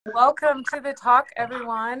Welcome to the talk,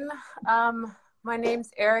 everyone. My name's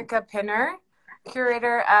Erika Pinner,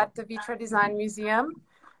 curator at the Vitra Design Museum.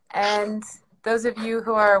 And those of you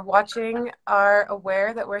who are watching are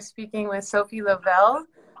aware that we're speaking with Sophie Lovell.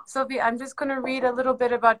 Sophie, I'm just going to read a little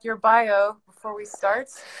bit about your bio before we start.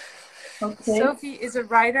 Okay. Sophie is a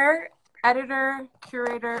writer, editor,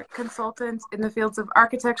 curator, consultant in the fields of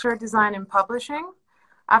architecture, design, and publishing.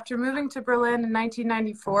 After moving to Berlin in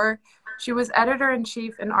 1994, she was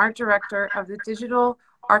editor-in-chief and art director of the digital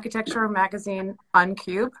architecture magazine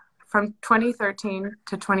Uncube from 2013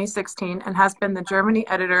 to 2016 and has been the Germany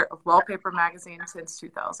editor of Wallpaper magazine since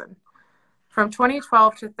 2000. From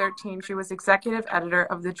 2012 to 13, she was executive editor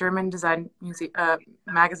of the German design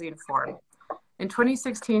magazine Form. In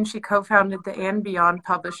 2016, she co-founded the And Beyond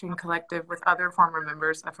Publishing Collective with other former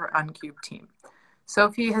members of her Uncube team.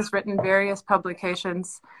 Sophie has written various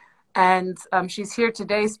publications, and she's here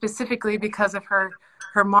today specifically because of her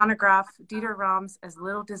monograph, Dieter Rams, As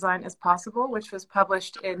Little Design as Possible, which was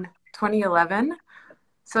published in 2011.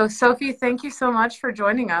 So Sophie, thank you so much for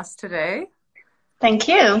joining us today. Thank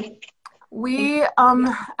you. We,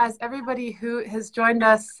 as everybody who has joined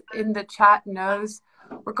us in the chat knows,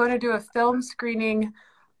 we're going to do a film screening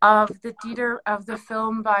of the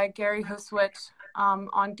film by Gary Hustwit, on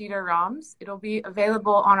Dieter Rams. It'll be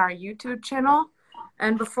available on our YouTube channel.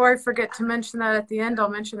 And before I forget to mention that at the end, I'll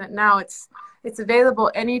mention it now. It's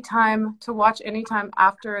available anytime to watch anytime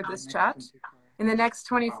after this chat in the next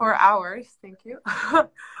 24 hours. Thank you.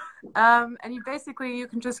 And you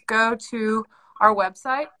can just go to our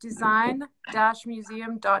website,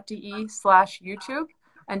 design-museum.de/YouTube,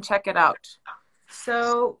 and check it out.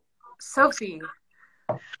 So, Sophie,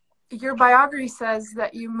 your biography says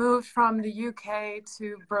that you moved from the UK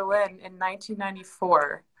to Berlin in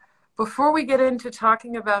 1994. Before we get into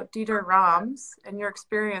talking about Dieter Rams and your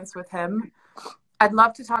experience with him, I'd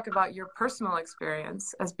love to talk about your personal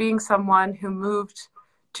experience as being someone who moved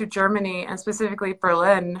to Germany and specifically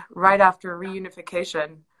Berlin right after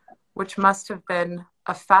reunification, which must have been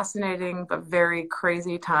a fascinating but very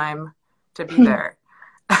crazy time to be there.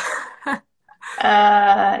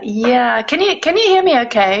 Yeah. Can you hear me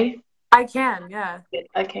okay? I can, yeah.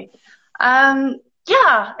 Okay.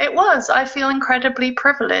 Yeah, it was. I feel incredibly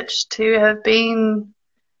privileged to have been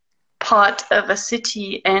part of a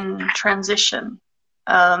city in transition.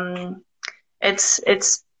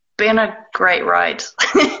 It's been a great ride.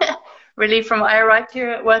 Really, I arrived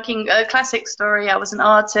here working a classic story. I was an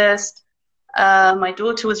artist. My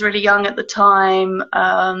daughter was really young at the time.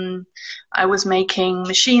 I was making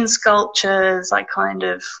machine sculptures.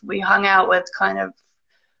 We hung out with kind of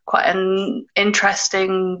quite an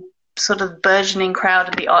interesting sort of burgeoning crowd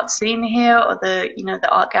of the art scene here, or the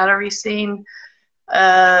art gallery scene.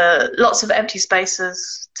 Lots of empty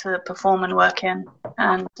spaces to perform and work in,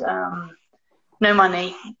 and no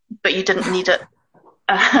money, but you didn't need it.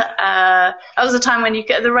 That was a time when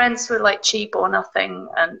the rents were like cheap or nothing,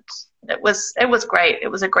 and it was great. It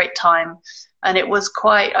was a great time, and it was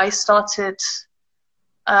quite. I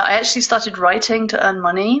actually started writing to earn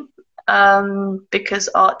money because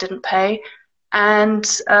art didn't pay, and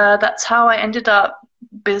that's how I ended up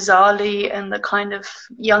bizarrely in the kind of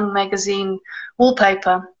young magazine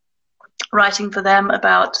Wallpaper, writing for them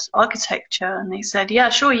about architecture. And they said, "Yeah,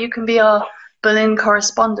 sure, you can be our Berlin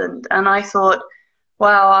correspondent." And I thought,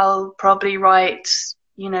 wow, I'll probably write,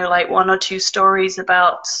 like one or two stories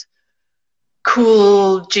about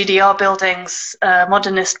cool GDR buildings,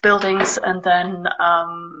 modernist buildings, and then,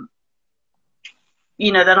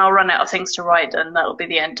 then I'll run out of things to write, and that'll be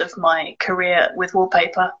the end of my career with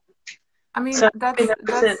Wallpaper. I mean, so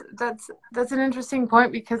that's an interesting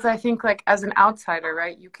point, because I think, like, as an outsider,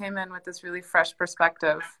 right, you came in with this really fresh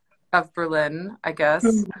perspective of Berlin, I guess.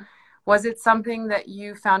 Mm-hmm. Was it something that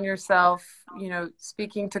you found yourself,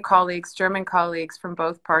 speaking to German colleagues from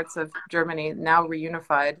both parts of Germany, now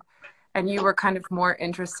reunified, and you were kind of more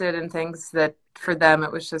interested in things that for them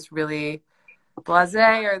it was just really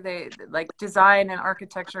blasé, or they like design and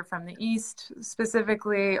architecture from the East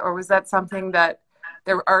specifically, or was that something that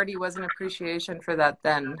there already was an appreciation for that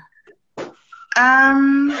then?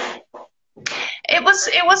 It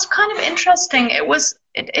was kind of interesting.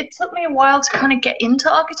 It took me a while to kind of get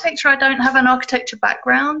into architecture. I don't have an architecture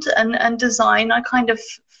background, and design, I kind of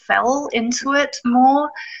fell into it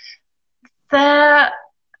more.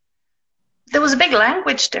 There was a big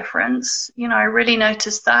language difference. I really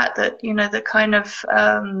noticed that the kind of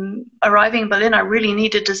arriving in Berlin, I really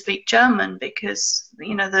needed to speak German, because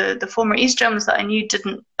the former East Germans that I knew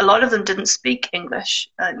a lot of them didn't speak English.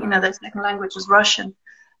 Their second language was Russian.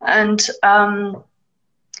 And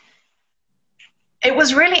it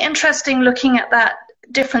was really interesting looking at that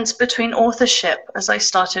difference between authorship as I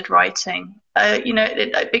started writing. You know,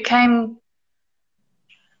 it became,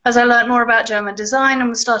 as I learned more about German design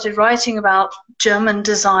and started writing about German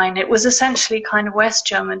design, it was essentially kind of West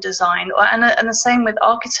German design, and the same with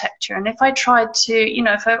architecture. And if I tried to, you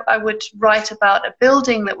know, if I would write about a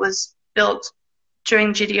building that was built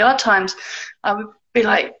during GDR times, I would be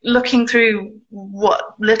like looking through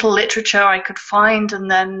what little literature I could find,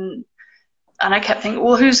 and I kept thinking,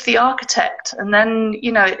 well, who's the architect? And then,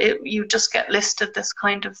 you know, you just get listed this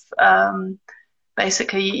kind of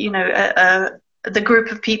basically, you know, the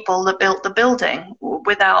group of people that built the building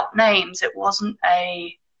without names. It wasn't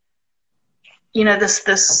a, you know, this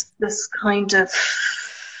kind of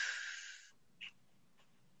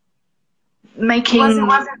making. It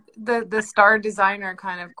wasn't the star designer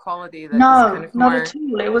kind of quality. That No, kind of not more, at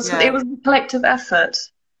all. It was yeah. a collective effort.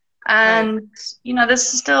 And, Right. you know,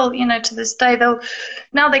 this is still, you know, to this day,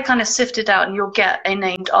 now they kind of sift it out and you'll get a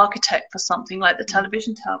named architect for something like the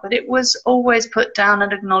television tower. But it was always put down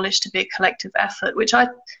and acknowledged to be a collective effort, which I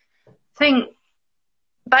think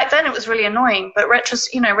back then it was really annoying. But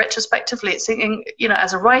retrospectively, it's thinking, you know,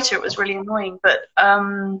 as a writer, it was really annoying. But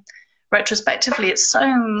retrospectively, it's so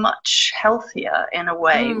much healthier in a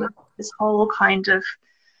way with this whole kind of,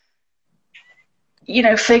 you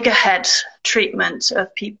know, figurehead treatment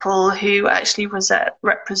of people who actually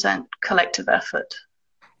represent collective effort.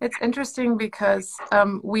 It's interesting because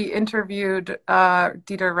we interviewed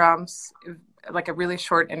Dieter Rams, like a really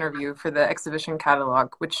short interview for the exhibition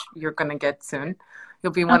catalog, which you're going to get soon.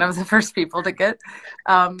 You'll be one of the first people to get.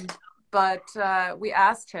 But we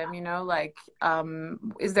asked him, you know, like,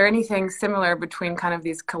 is there anything similar between kind of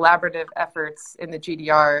these collaborative efforts in the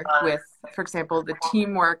GDR with, for example, the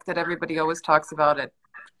teamwork that everybody always talks about at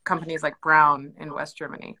companies like Braun in West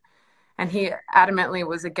Germany? And he adamantly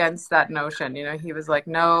was against that notion. You know, he was like,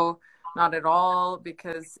 no, not at all,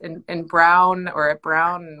 because in Braun, or at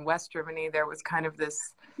Braun in West Germany, there was kind of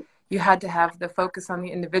this, you had to have the focus on the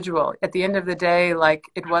individual. At the end of the day, like,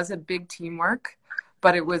 it was a big teamwork,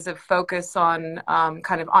 but it was a focus on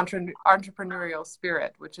kind of entrepreneurial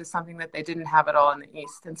spirit, which is something that they didn't have at all in the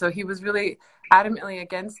East. And so he was really adamantly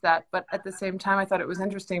against that. But at the same time, I thought it was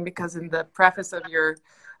interesting because in the preface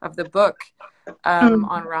of the book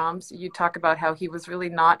on Rams, you talk about how he was really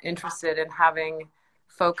not interested in having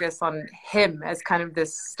focus on him as kind of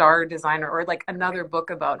this star designer or like another book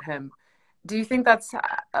about him. Do you think that's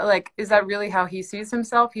like, is that really how he sees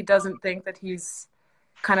himself? He doesn't think that he's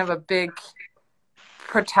kind of a big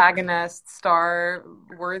protagonist, star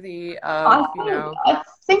worthy of, you know? I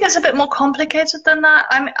think it's a bit more complicated than that.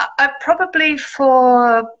 I probably,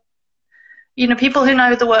 for, you know, people who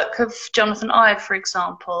know the work of Jonathan Ive, for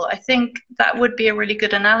example, I think that would be a really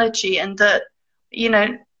good analogy, and that, you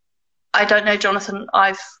know, I don't know Jonathan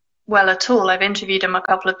Ive well at all. I've interviewed him a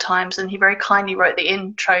couple of times, and he very kindly wrote the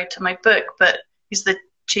intro to my book, but he's the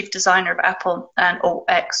chief designer of Apple, or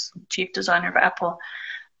ex-chief designer of Apple.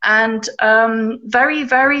 And very,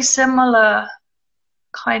 very similar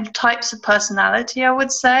kind of types of personality, I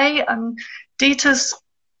would say. Dieter's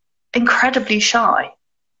incredibly shy,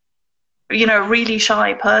 you know, a really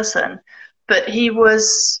shy person. But he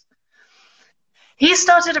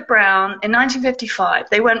started at Braun in 1955.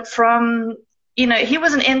 They went from, you know, he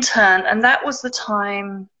was an intern, and that was the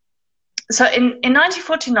time. So in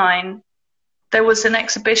 1949, there was an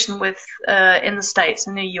exhibition with in the States,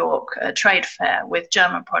 in New York, a trade fair with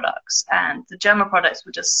German products, and the German products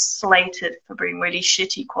were just slated for being really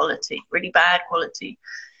shitty quality, really bad quality.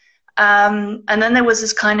 And then there was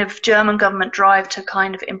this kind of German government drive to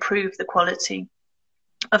kind of improve the quality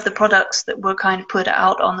of the products that were kind of put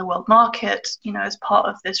out on the world market, you know, as part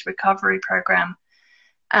of this recovery program.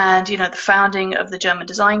 And, you know, the founding of the German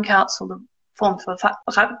Design Council, the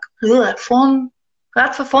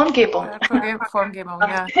Rat für Formgebung.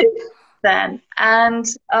 Yeah. Then. And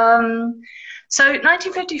so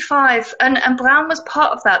 1955, and Braun was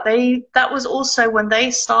part of that. That was also when they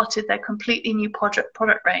started their completely new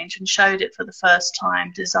product range and showed it for the first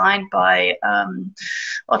time, designed by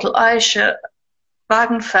Otto Eiche,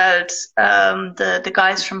 Wagenfeld, the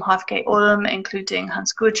guys from HFG Ulm, including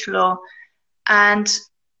Hans Gutschloh. And it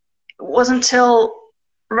wasn't until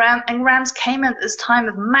Rams came at this time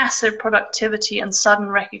of massive productivity and sudden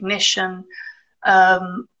recognition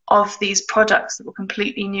of these products that were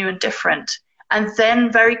completely new and different, and then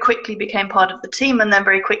very quickly became part of the team, and then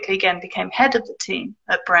very quickly again became head of the team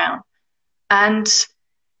at Braun. And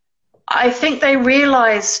I think they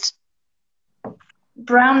realized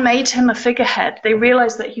Braun made him a figurehead. They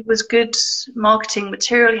realized that he was good marketing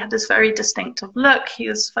material. He had this very distinctive look. He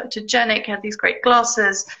was photogenic. He had these great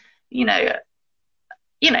glasses. You know,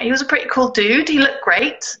 you know, he was a pretty cool dude. He looked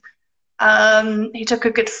great. He took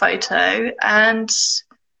a good photo, and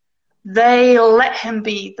they let him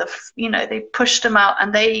be you know, they pushed him out,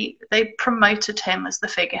 and they promoted him as the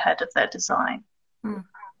figurehead of their design,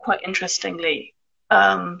 quite interestingly.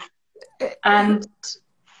 And,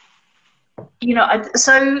 you know,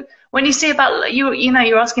 so when you see about, you know,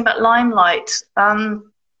 you're asking about limelight,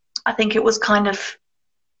 I think it was kind of,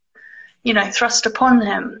 you know, thrust upon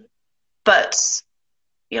him. But,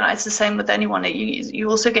 you know, it's the same with anyone. You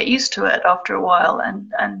also get used to it after a while.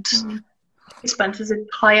 And he spent his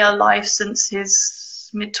entire life since his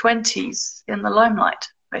mid-20s in the limelight,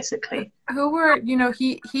 basically. Who were, you know,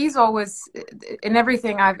 he's always, in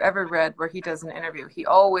everything I've ever read where he does an interview, he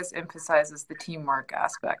always emphasizes the teamwork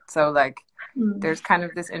aspect. So, like, there's kind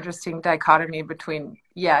of this interesting dichotomy between,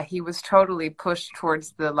 yeah, he was totally pushed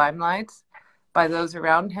towards the limelight by those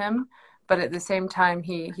around him, but at the same time,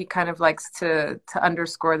 he kind of likes to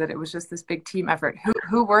underscore that it was just this big team effort.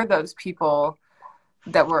 Who were those people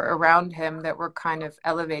that were around him that were kind of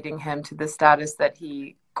elevating him to the status that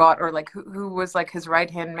he got, or like who was like his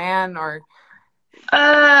right-hand man? Or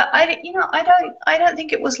I don't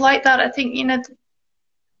think it was like that. I think, you know,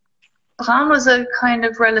 Braun was a kind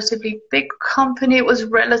of relatively big company. It was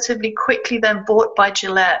relatively quickly then bought by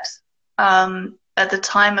Gillette at the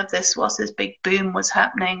time of this, whilst this big boom was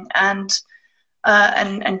happening, and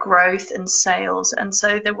growth and sales. And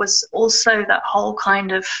so there was also that whole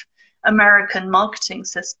kind of American marketing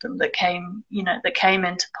system that came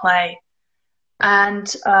into play. And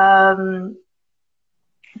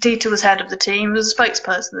Dieter was head of the team, was a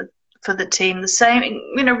spokesperson for the team. The same,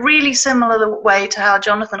 you know, really similar the way to how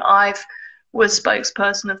Jonathan Ive was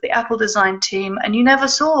spokesperson of the Apple design team, and you never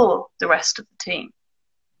saw the rest of the team.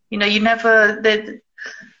 You know,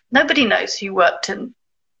 nobody knows who worked in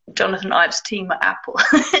Jonathan Ive's team at Apple.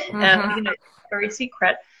 You know, very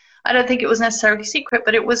secret. I don't think it was necessarily secret,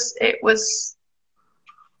 but it was,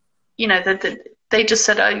 you know, they just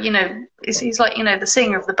said, oh, you know, he's like, you know, the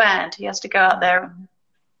singer of the band. He has to go out there and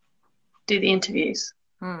do the interviews.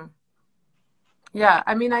 Yeah,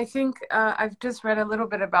 I mean, I think I've just read a little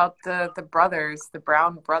bit about the brothers, the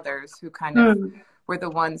Brown brothers, who kind of were the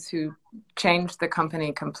ones who changed the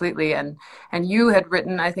company completely. And you had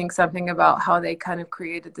written, I think, something about how they kind of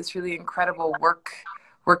created this really incredible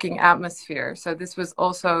working atmosphere. So this was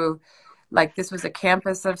also like, this was a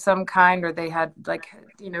campus of some kind, or they had, like,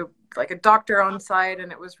 you know, like a doctor on site,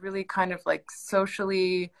 and it was really kind of like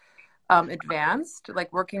socially advanced,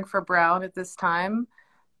 like working for Brown at this time.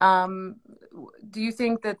 Do you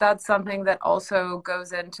think that that's something that also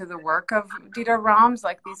goes into the work of Dieter Rams,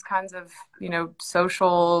 like these kinds of, you know,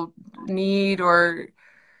 social need, or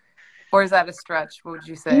is that a stretch? What would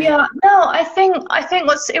you say? Yeah, no, I think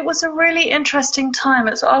it was a really interesting time.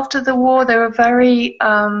 It's after the war. They were very,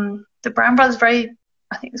 the Brown brothers, very,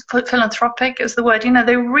 I think it's philanthropic is the word. You know,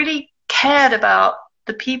 they really cared about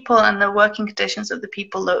the people and the working conditions of the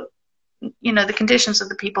people that, you know, the conditions of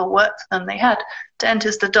the people who worked for them. They had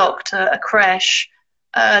dentists, the doctor, a creche,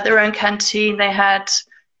 their own canteen. They had,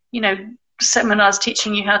 you know, seminars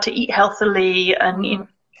teaching you how to eat healthily and eat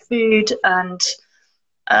food, and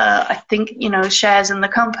I think, you know, shares in the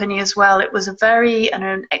company as well. It was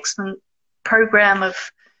an excellent program of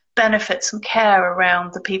benefits and care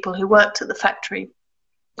around the people who worked at the factory,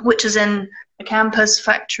 which is in a campus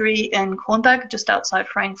factory in Kronberg, just outside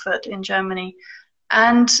Frankfurt in Germany.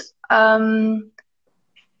 And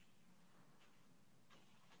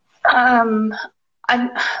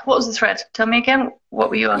what was the thread? Tell me again. What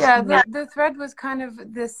were you asking? Yeah, the thread was kind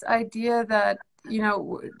of this idea that, you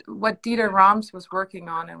know, what Dieter Rams was working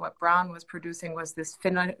on and what Braun was producing was this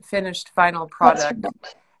finished final product.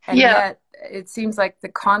 And yet it seems like the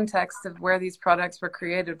context of where these products were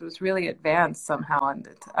created was really advanced somehow. And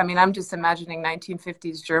I mean, I'm just imagining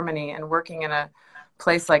 1950s Germany and working in a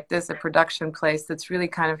place like this, a production place that's really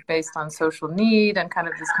kind of based on social need and kind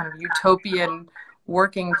of this kind of utopian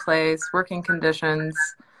working place, working conditions.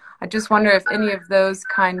 I just wonder if any of those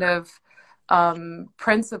kind of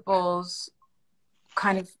principles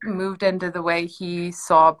kind of moved into the way he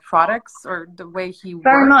saw products, or the way he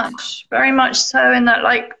worked. Very much so. In that,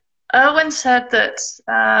 like Erwin said that,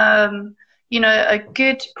 you know, a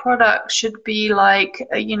good product should be like,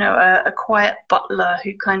 you know, a quiet butler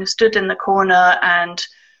who kind of stood in the corner and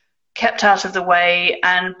kept out of the way,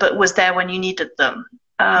 but was there when you needed them.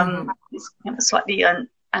 It's kind of a slightly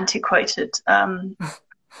antiquated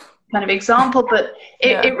kind of example, but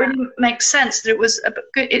it really makes sense that it was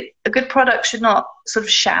a good product should not sort of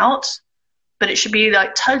shout, but it should be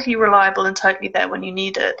like totally reliable and totally there when you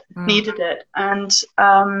needed it. And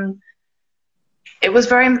that was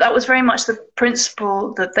very much the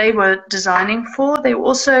principle that they were designing for. They were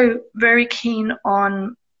also very keen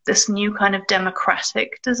on this new kind of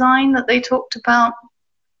democratic design that they talked about,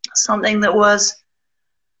 something that was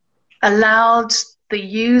allowed the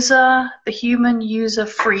user, the human user,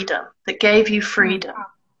 freedom, that gave you freedom,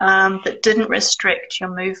 that didn't restrict your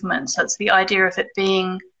movements. That's the idea of it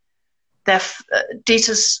being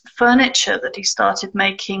Dieter's furniture that he started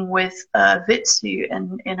making with Vitsu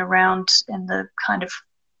in the kind of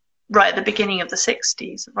right at the beginning of the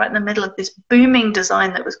 60s, right in the middle of this booming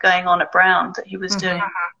design that was going on at Brown that he was doing,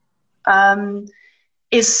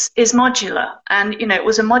 is modular. And, you know, it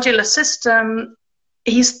was a modular system.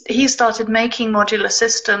 He started making modular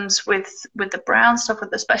systems with the Brown stuff,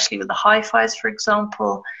 especially with the hi-fis, for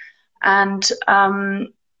example. And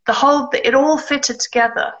it all fitted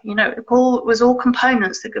together, you know, it was all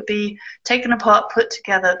components that could be taken apart, put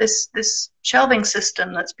together. This shelving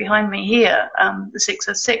system that's behind me here, the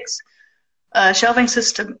 606 shelving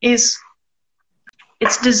system, it's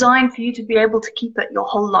designed for you to be able to keep it your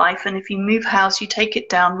whole life. And if you move house, you take it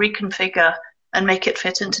down, reconfigure, and make it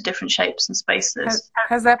fit into different shapes and spaces.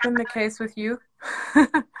 Has that been the case with you?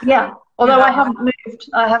 Yeah, although I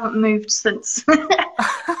haven't moved since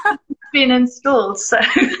been installed. So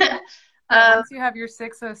once you have your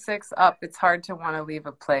 606 up, it's hard to want to leave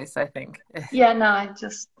a place, I think. Yeah, no, I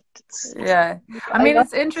mean,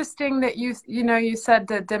 it's interesting that you said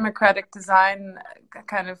the democratic design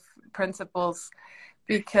kind of principles,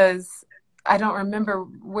 because I don't remember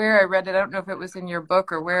where I read it. I don't know if it was in your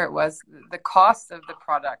book or where it was, the cost of the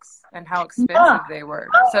products and how expensive they were.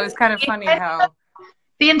 So it's kind of funny how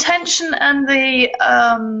the intention and the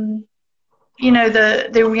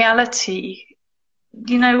the reality,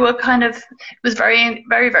 were kind of, it was very,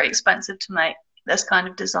 very, very expensive to make this kind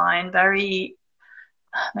of design. Very,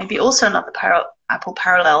 maybe also another Apple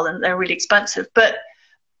parallel, and they're really expensive. But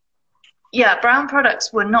yeah, Brown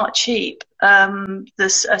products were not cheap.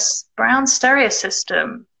 This Brown stereo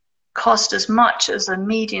system cost as much as a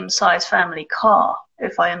medium-sized family car,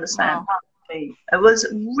 if I understand. Wow. It was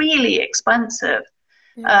really expensive.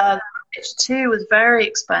 Yeah. Pitch 2 was very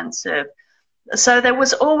expensive. So there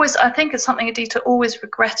was always, I think it's something Dieter always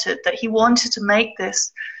regretted, that he wanted to make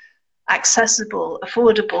this accessible,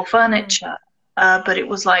 affordable furniture, but it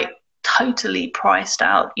was like totally priced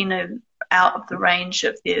out, out of the range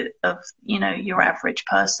of your average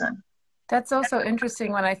person. That's also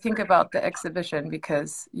interesting when I think about the exhibition,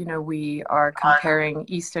 because, we are comparing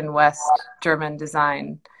East and West German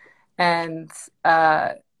design. And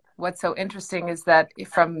what's so interesting is that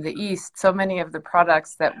from the East, so many of the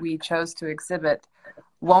products that we chose to exhibit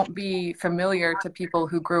won't be familiar to people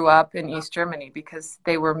who grew up in East Germany, because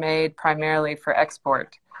they were made primarily for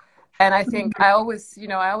export. And I think I always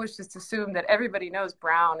just assume that everybody knows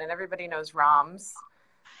Brown and everybody knows Rams.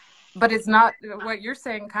 But it's not what you're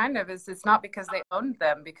saying, kind of, is it's not because they owned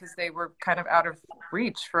them, because they were kind of out of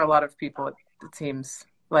reach for a lot of people, it seems.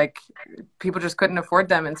 Like, people just couldn't afford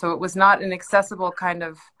them. And so it was not an accessible kind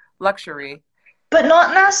of luxury. But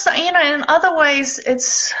not necessarily, in other ways,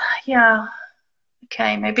 it's, yeah,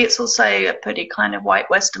 okay, maybe it's also a pretty kind of white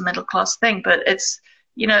Western middle class thing, but it's,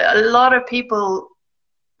 a lot of people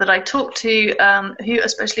that I talk to,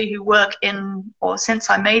 who work in, or since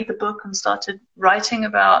I made the book and started writing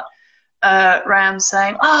about Ram,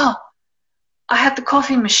 saying, I had the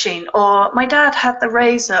coffee machine, or my dad had the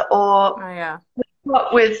razor, or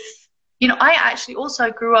with, I actually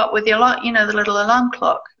also grew up with the alarm, the little alarm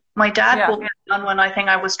clock. My dad bought me one when I think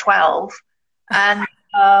I was 12, and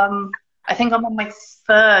I think I'm on my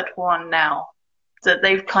third one now that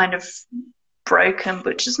they've kind of broken,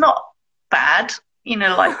 which is not bad,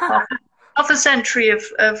 like half a century of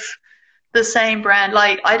the same brand.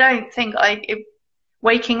 Like, I don't think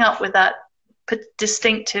waking up with that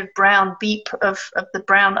distinctive Brown beep of the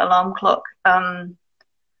Brown alarm clock.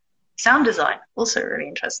 Sound design, also really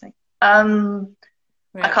interesting. I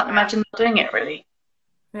can't imagine not doing it, really.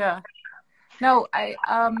 Yeah. No,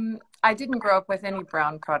 I didn't grow up with any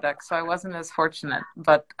Brown products, so I wasn't as fortunate,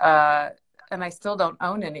 but and I still don't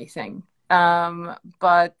own anything.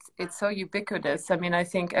 But it's so ubiquitous. I mean, I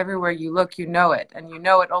think everywhere you look, you know it. And you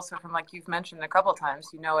know it also from, like you've mentioned a couple times,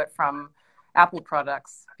 you know it from Apple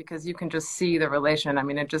products, because you can just see the relation. I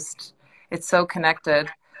mean, it's so connected.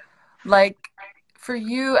 Like, for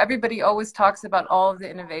you, everybody always talks about all of the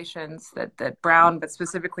innovations that Brown, but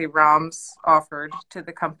specifically Rams, offered to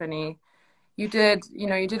the company. You did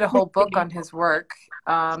a whole book on his work.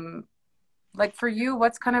 Like, for you,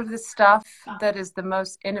 what's kind of the stuff that is the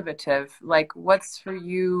most innovative? Like, what's for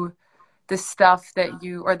you the stuff that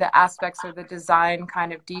or the aspects or the design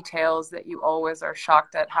kind of details that you always are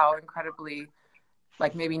shocked at how incredibly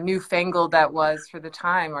like maybe newfangled that was for the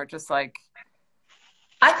time, or just like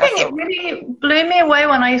I think special? it really blew me away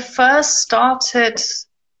when I first started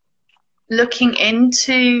looking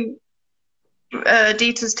into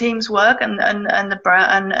Dieter's team's work and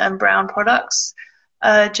the Brown products.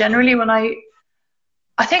 Generally, when I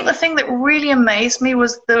think the thing that really amazed me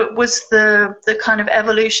was the kind of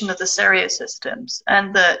evolution of the stereo systems,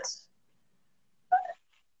 and that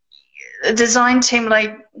a design team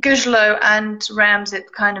like Gougelot and Rams,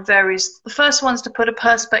 it kind of varies. The first ones to put a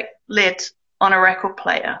perspex lid on a record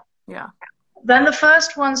player. Yeah. Then the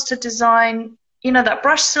first ones to design, that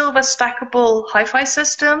brushed silver stackable hi-fi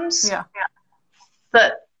systems. Yeah.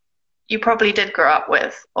 That you probably did grow up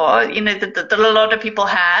with, or that a lot of people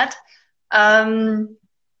had.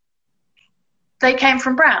 They came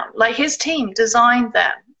from Brown. Like, his team designed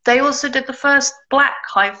them. They also did the first black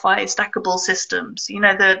hi-fi stackable systems.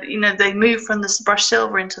 They moved from the brushed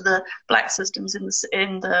silver into the black systems in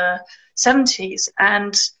the 70s,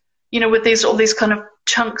 and with all these kind of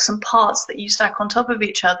chunks and parts that you stack on top of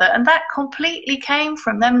each other, and that completely came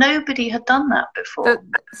from them. Nobody had done that before.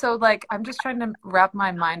 So like, I'm just trying to wrap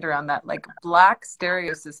my mind around that. Like, black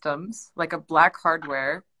stereo systems, like a black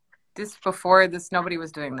hardware. Before this, nobody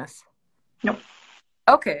was doing this. Nope.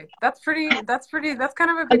 Okay, that's kind of a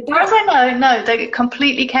big deal. As far as I know, no, they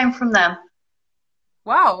completely came from them.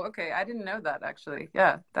 Wow, okay, I didn't know that, actually.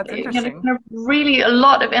 Yeah, that's interesting. Really a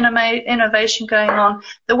lot of innovation going on.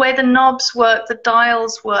 The way the knobs work, the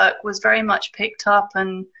dials work, was very much picked up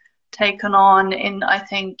and taken on in, I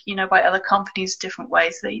think, by other companies different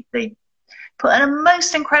ways. They put in a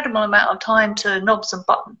most incredible amount of time to knobs and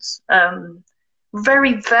buttons.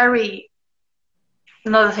 Very, very,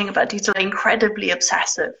 another thing about detail, incredibly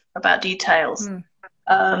obsessive about details.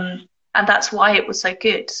 And that's why it was so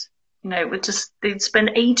good. They'd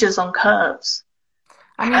spend ages on curves.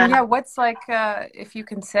 I mean, yeah, what's like, if you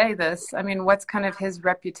can say this, I mean, what's kind of his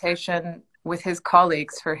reputation with his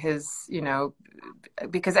colleagues for his,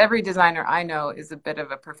 because every designer I know is a bit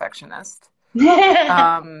of a perfectionist.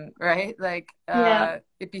 Right? Like,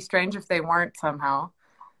 it'd be strange if they weren't somehow.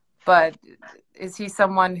 But is he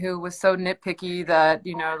someone who was so nitpicky that,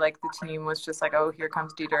 like the team was just like, oh, here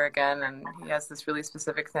comes Dieter again, and he has this really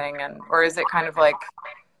specific thing, or is it kind of like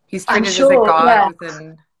he's treated as a god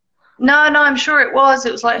within? No, I'm sure it was.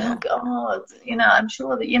 It was like, oh God, I'm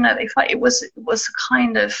sure that they fight. It was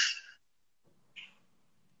kind of,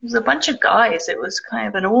 it was a bunch of guys. It was kind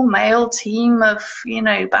of an all-male team of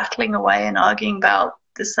battling away and arguing about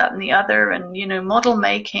this, that, and the other, and model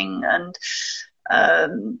making, and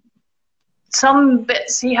some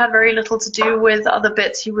bits he had very little to do with. Other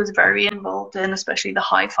bits he was very involved in, especially the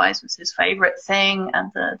hi-fis was his favorite thing,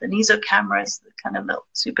 and the Niso cameras, the kind of little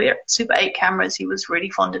Super 8 cameras he was really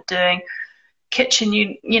fond of doing.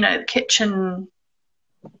 Kitchen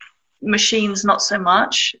machines, not so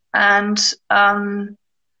much. And but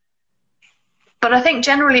I think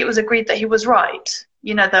generally it was agreed that he was right.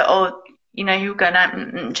 He would go out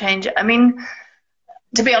and change it. I mean,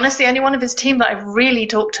 to be honest, the only one of his team that I've really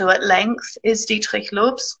talked to at length is Dietrich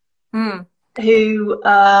Lobs, who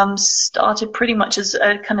started pretty much as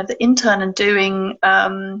a kind of the intern and doing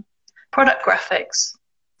product graphics.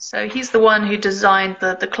 So he's the one who designed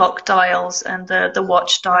the clock dials and the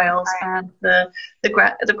watch dials and the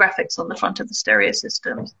graphics on the front of the stereo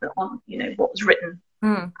systems, on what was written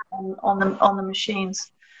on the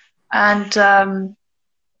machines, and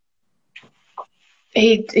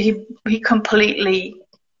he completely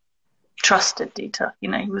trusted Dieter.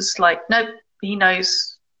 He was like, nope, he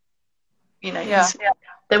knows.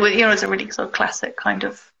 There was, it was a really sort of classic kind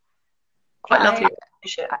of quite lovely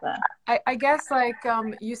relationship there. I guess, like,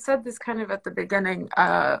 you said this kind of at the beginning.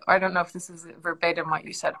 I don't know if this is verbatim what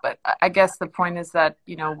you said, but I guess the point is that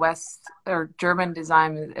West or German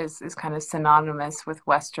design is kind of synonymous with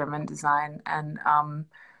West German design, and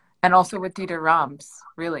also with Dieter Rams,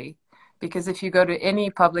 really. Because if you go to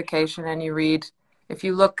any publication and you read, if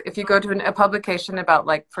you go to a publication about,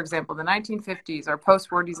 like, for example, the 1950s or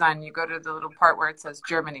post-war design, you go to the little part where it says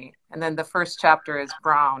Germany, and then the first chapter is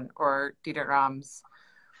Braun or Dieter Rams.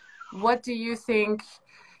 What do you think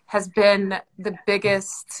has been the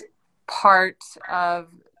biggest part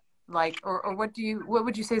of, like, or what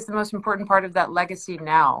would you say is the most important part of that legacy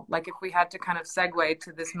now? Like, if we had to kind of segue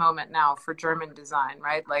to this moment now for German design,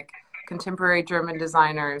 right? Like, contemporary German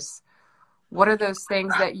designers. What are those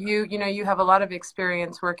things that you have a lot of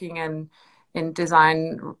experience working in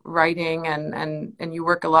design writing, and you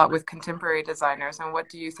work a lot with contemporary designers, and what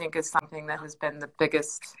do you think is something that has been the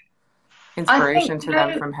biggest inspiration to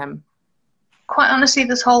them from him? quite honestly,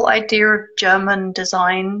 this whole idea of German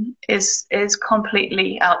design is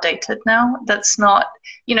completely outdated now. That's not,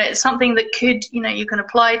 you know, it's something that could, you know, you can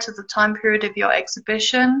apply to the time period of your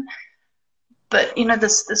exhibition. But, you know,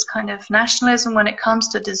 this kind of nationalism when it comes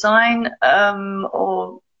to design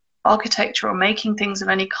or architecture or making things of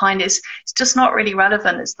any kind it's just not really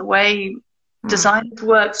relevant. It's the way designers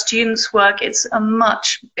work, students work. It's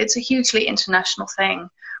a hugely international thing.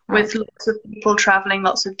 Right. With lots of people traveling,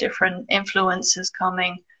 lots of different influences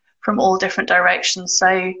coming from all different directions.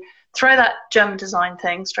 So throw that German design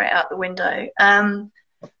thing straight out the window. Then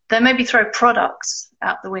maybe throw products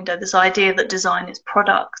out the window, this idea that design is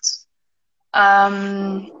products.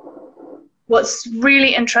 What's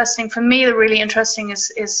really interesting for me, the really interesting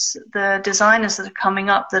is the designers that are coming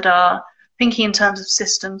up that are thinking in terms of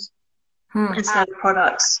systems instead of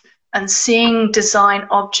products, and seeing design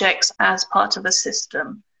objects as part of a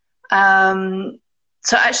system.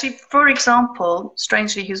 So actually, for example,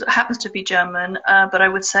 strangely, he happens to be German, but I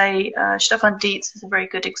would say Stefan Dietz is a very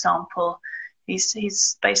good example.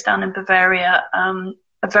 He's based down in Bavaria,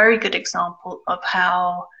 a very good example of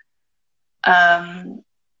how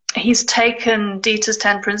he's taken Dieter's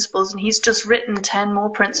 10 principles and he's just written 10 more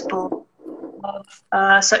principles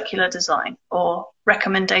of circular design, or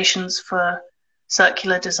recommendations for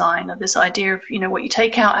circular design, of this idea of, you know, what you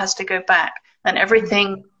take out has to go back, and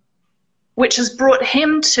everything, which has brought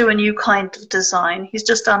him to a new kind of design. He's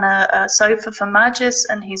just done a sofa for Magis,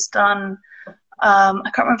 and he's done,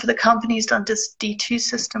 I can't remember the company, he's done this D2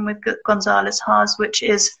 system with Gonzalez Haas, which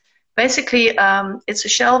is basically, it's a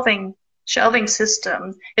shelving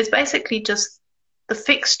system. It's basically just the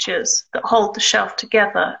fixtures that hold the shelf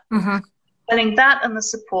together. Selling that and the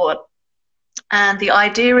support. And the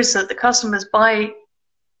idea is that the customers buy,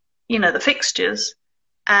 you know, the fixtures,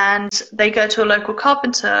 and they go to a local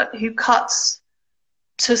carpenter who cuts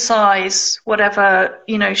to size whatever,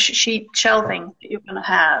 you know, sheet shelving that you're going to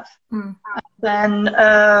have. Then,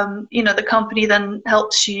 you know, the company then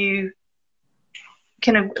helps you,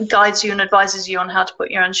 kind of guides you and advises you on how to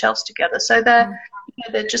put your own shelves together. So they're, you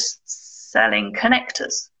know, they're just selling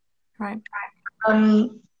connectors. Right.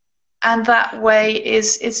 And that way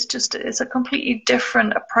it's a completely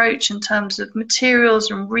different approach in terms of materials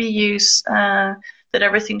and reuse, that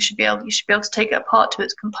everything you should be able to take it apart to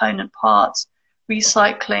its component parts,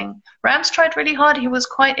 recycling. Rams tried really hard. He went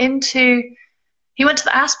to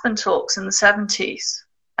the Aspen talks in the 70s.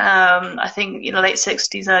 I think, you know, late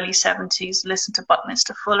 60s, early 70s, listened to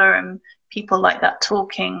Buckminster Fuller and people like that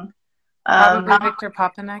talking. Probably Victor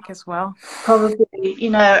Papanek as well. Probably, you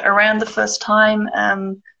know, around the first time.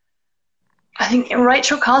 I think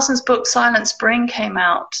Rachel Carson's book Silent Spring came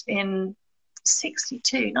out in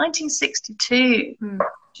 1962.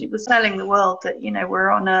 She was telling the world that, you know, we're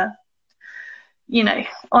on a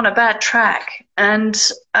bad track. And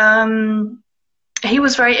he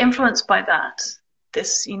was very influenced by that.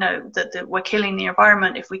 This, you know, that we're killing the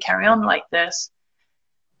environment if we carry on like this.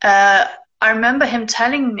 I remember him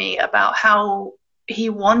telling me about how he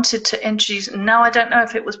wanted to introduce, and now I don't know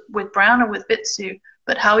if it was with Brown or with Bitsu,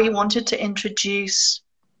 but how he wanted to introduce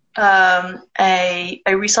a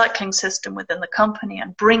recycling system within the company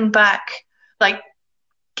and bring back, like,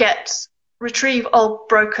 retrieve old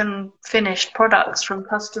broken finished products from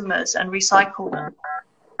customers and recycle them.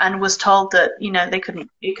 And was told that, you know, it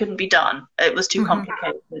couldn't be done. It was too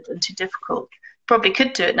complicated and too difficult. Probably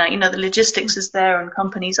could do it now. You know, the logistics is there and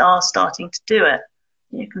companies are starting to do it.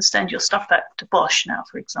 You can send your stuff back to Bosch now,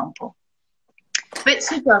 for example.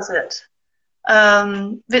 Bitsu does it.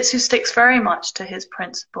 Bitsu sticks very much to his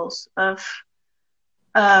principles of,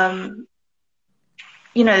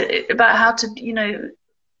 you know, about how to, you know,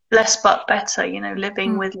 less but better, you know,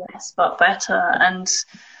 living with less but better. And,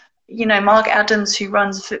 you know, Mark Adams, who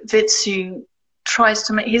runs Bitsu, tries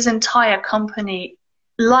to make his entire company,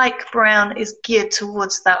 like Brown, is geared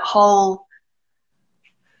towards that whole,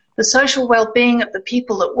 the social well-being of the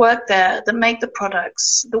people that work there, that make the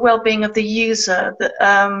products, the well-being of the user,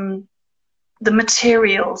 the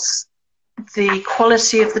materials, the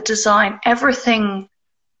quality of the design. Everything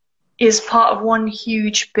is part of one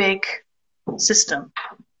huge, big system.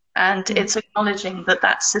 And it's acknowledging that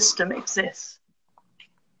that system exists.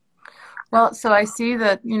 Well, so I see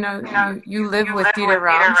that, you know, you live with Dieter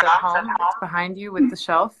Rams at home. It's behind you with the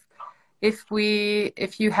shelf. If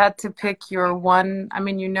you had to pick your one, I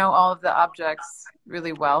mean, you know all of the objects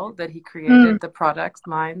really well that he created, the products,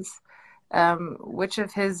 lines. Which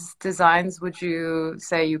of his designs would you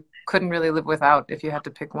say you couldn't really live without if you had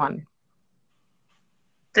to pick one?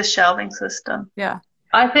 The shelving system. Yeah.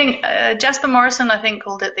 I think Jasper Morrison, I think,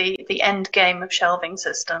 called it the end game of shelving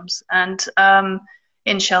systems, and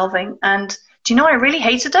in shelving. And Do you know, I really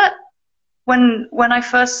hated it. When I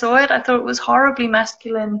first saw it, I thought it was horribly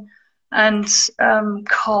masculine and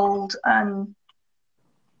cold, and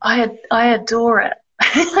I adore it.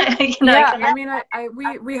 You know, Yeah, I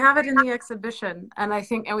mean, we have it in the exhibition, and I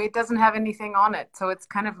think it doesn't have anything on it, so it's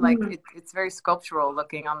kind of like it's very sculptural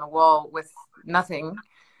looking on the wall with nothing.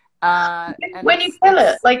 And when you kill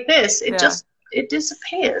it like this, yeah. it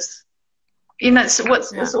disappears. You know, it's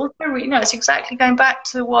also, you know, it's exactly going back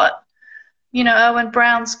to what, you know, Erwin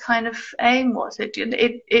Brown's kind of aim was.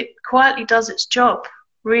 It quietly does its job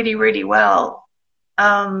really, really well.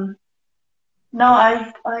 No,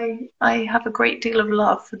 I have a great deal of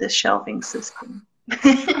love for this shelving system.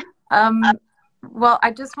 Well,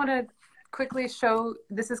 I just want to quickly show,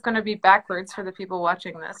 this is going to be backwards for the people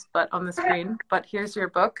watching this, but on the screen. But here's your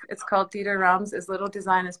book. It's called Dieter Rams' As Little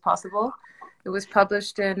Design as Possible. It was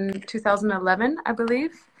published in 2011, I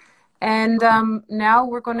believe. And now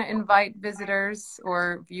we're going to invite visitors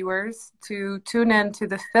or viewers to tune in to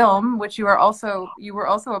the film, which you were also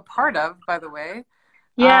a part of, by the way.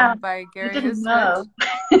 Yeah, by Gary Hustwit.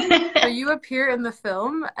 So you appear in the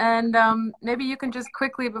film, and maybe you can just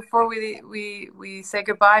quickly, before we say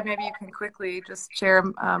goodbye, maybe you can quickly just share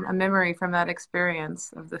a memory from that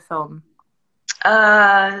experience of the film.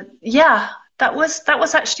 Yeah, that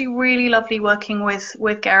was actually really lovely working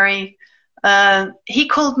with Gary. He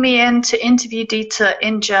called me in to interview Dieter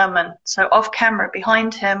in German, so off camera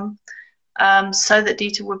behind him, so that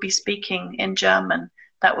Dieter would be speaking in German.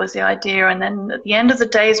 That was the idea. And then at the end of the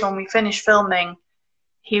days when we finished filming,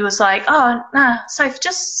 he was like, "Oh, nah, Sophie,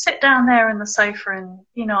 just sit down there in the sofa and,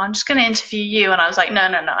 you know, I'm just going to interview you." And I was like, no,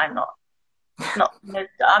 I'm not.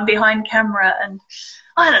 I'm behind camera, and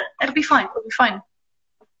it'll be fine. It'll be fine.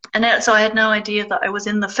 And so I had no idea that I was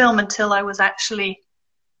in the film until I was actually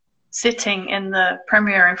sitting in the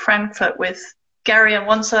premiere in Frankfurt with Gary on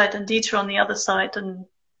one side and Dieter on the other side, and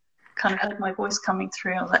kind of heard my voice coming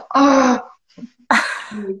through. I was like, oh.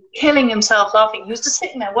 Killing himself laughing. He was just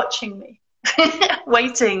sitting there watching me,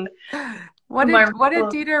 waiting. What did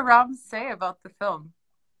Dieter Rams say about the film?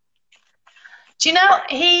 Do you know,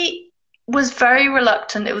 he was very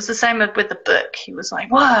reluctant. It was the same with the book. He was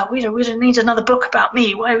like, "Wow, we don't need another book about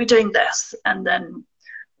me. Why are we doing this?" And then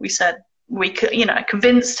we said we could, you know, I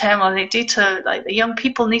convinced him. I think, Dieter, like, the young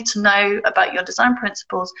people need to know about your design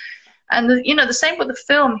principles. And you know, the same with the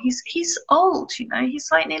film. He's old, you know.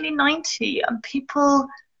 He's like nearly 90, and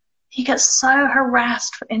he gets so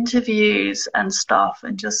harassed for interviews and stuff,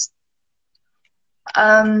 and just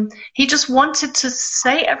he just wanted to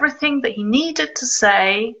say everything that he needed to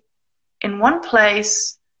say in one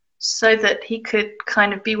place, so that he could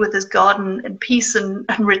kind of be with his garden in peace and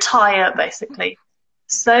retire, basically.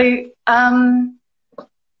 So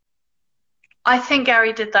I think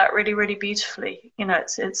Gary did that really, really beautifully. You know,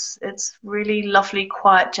 it's really lovely,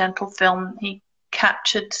 quiet, gentle film. He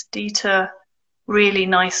captured Dieter really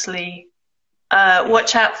nicely.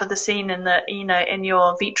 Watch out for the scene in the, you know, in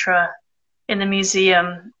your Vitra in the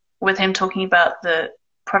museum with him talking about the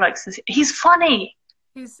products. He's funny.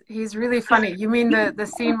 He's really funny. You mean the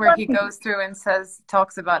scene where he goes through and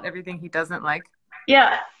talks about everything he doesn't like?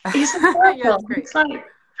 Yeah, he's yeah, it's great. It's like,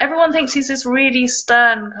 everyone thinks he's this really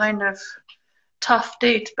stern kind of tough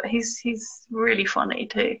dude, but he's really funny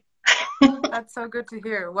too. That's so good to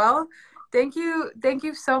hear. Well, thank you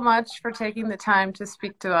so much for taking the time to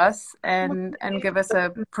speak to us and give us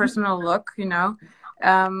a personal look, you know,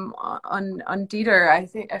 on Dieter. I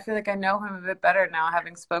feel like I know him a bit better now,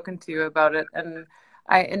 having spoken to you about it. And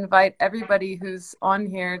I invite everybody who's on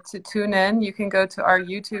here to tune in. You can go to our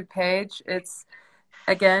YouTube page. It's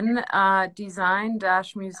again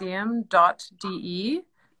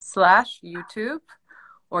design-museum.de/YouTube,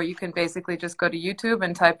 or you can basically just go to YouTube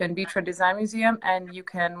and type in Vitra Design Museum, and you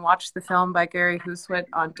can watch the film by Gary Hustwit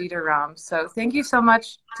on Dieter Rams. So thank you so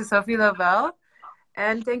much to Sophie Lovell,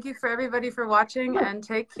 and thank you for everybody for watching, and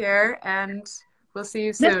take care, and we'll see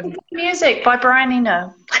you soon. Listen to music by Brian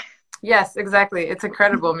Eno. Yes, exactly. It's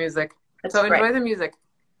incredible music. That's so great. Enjoy the music.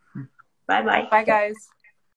 Bye-bye. Bye, guys.